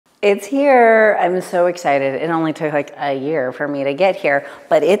It's here. I'm so excited. It only took like a year for me to get here,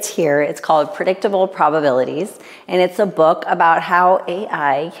 but it's here. It's called Predictable Probabilities, and it's a book about how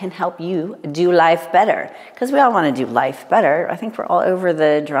AI can help you do life better. Because we all want to do life better. I think we're all over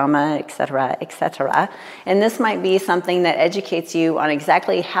the drama, et cetera, et cetera. And this might be something that educates you on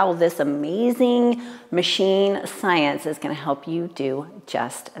exactly how this amazing machine science is going to help you do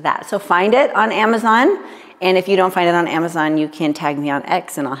just that. So find it on Amazon. And if you don't find it on Amazon, you can tag me on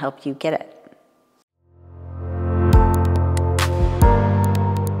X and I'll help you get it.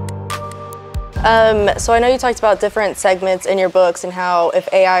 So I know you talked about different segments in your books and how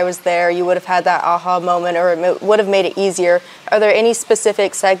if AI was there, you would have had that aha moment or it would have made it easier. Are there any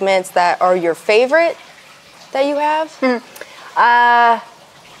specific segments that are your favorite that you have?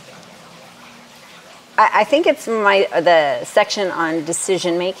 I think it's the section on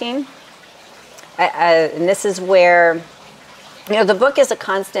decision making. And this is where, the book is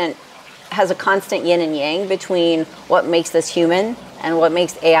has a constant yin and yang between what makes us human and what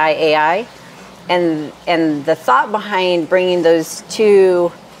makes AI AI. And the thought behind bringing those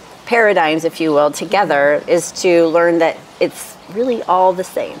two paradigms, if you will, together is to learn that it's really all the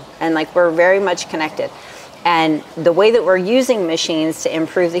same. And like we're very much connected. And the way that we're using machines to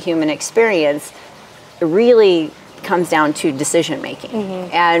improve the human experience really comes down to decision making.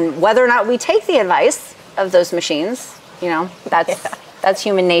 And whether or not we take the advice of those machines, that's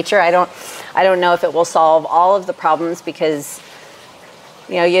human nature. I don't know if it will solve all of the problems because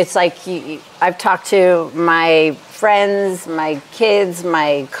it's like I've talked to my friends, my kids,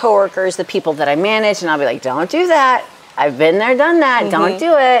 my coworkers, the people that I manage, and I'll be like, don't do that. I've been there, done that. Don't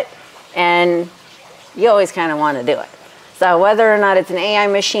do it. And you always kind of want to do it. So whether or not it's an AI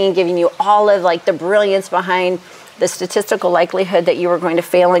machine giving you all of like the brilliance behind the statistical likelihood that you are going to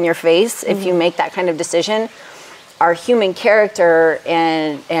fail in your face if you make that kind of decision, our human character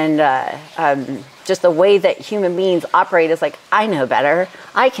and just the way that human beings operate is like, I know better,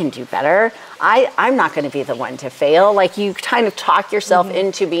 I can do better, I'm not going to be the one to fail. Like you kind of talk yourself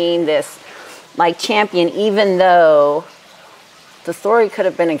into being this like champion, even though the story could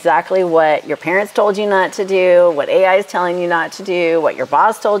have been exactly what your parents told you not to do, what AI is telling you not to do, what your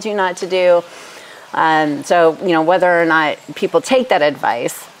boss told you not to do. So, whether or not people take that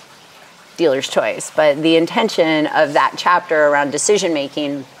advice, dealer's choice. But the intention of that chapter around decision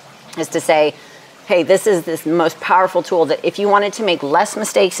making is to say, hey, this is this most powerful tool that if you wanted to make less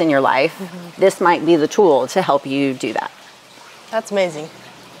mistakes in your life, this might be the tool to help you do that. That's amazing.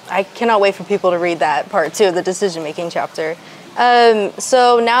 I cannot wait for people to read that part too, the decision making chapter.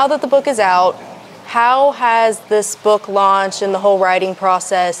 So now that the book is out, how has this book launch and the whole writing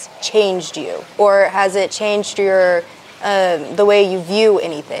process changed you? Or has it changed your the way you view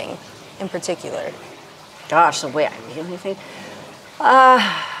anything in particular? Gosh, the way I view anything?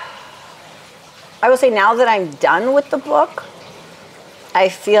 I would say now that I'm done with the book, I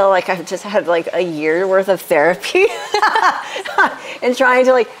feel like I've just had like a year worth of therapy and trying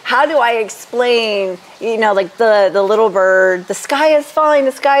to how do I explain, like the little bird, the sky is falling,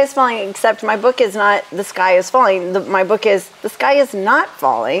 except my book is not the sky is falling. My book is the sky is not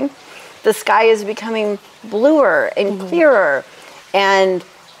falling. The sky is becoming bluer and clearer. And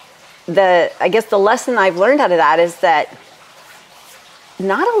I guess the lesson I've learned out of that is that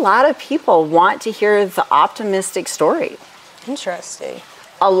not a lot of people want to hear the optimistic story. Interesting.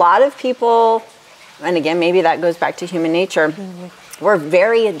 A lot of people, and again, maybe that goes back to human nature, we're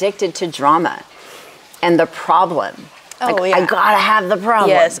very addicted to drama and the problem. Oh, yeah. I gotta have the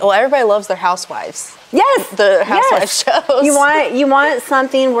problem. Yes. Well, everybody loves their housewives. Yes. The housewife shows. You want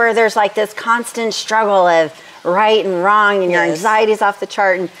something where there's like this constant struggle of right and wrong and your anxiety's off the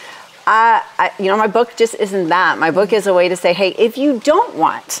chart. And my book just isn't that. My book is a way to say, hey, if you don't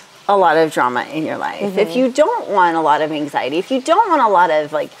want a lot of drama in your life, if you don't want a lot of anxiety, if you don't want a lot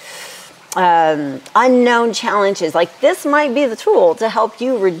of unknown challenges, this might be the tool to help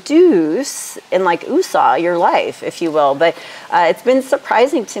you reduce and USA your life, if you will. But it's been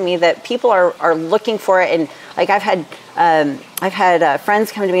surprising to me that people are looking for it. And I've had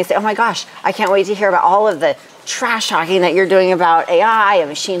friends come to me and say, oh my gosh, I can't wait to hear about all of the trash talking that you're doing about AI and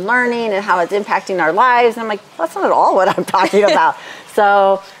machine learning and how it's impacting our lives. And I'm like, that's not at all what I'm talking about.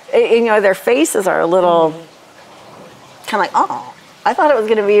 So, their faces are a little kind of like, oh, I thought it was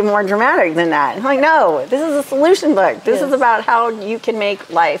going to be more dramatic than that. I'm like, no, this is a solution book. This is about how you can make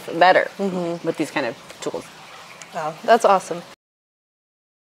life better with these kind of tools. Wow, that's awesome.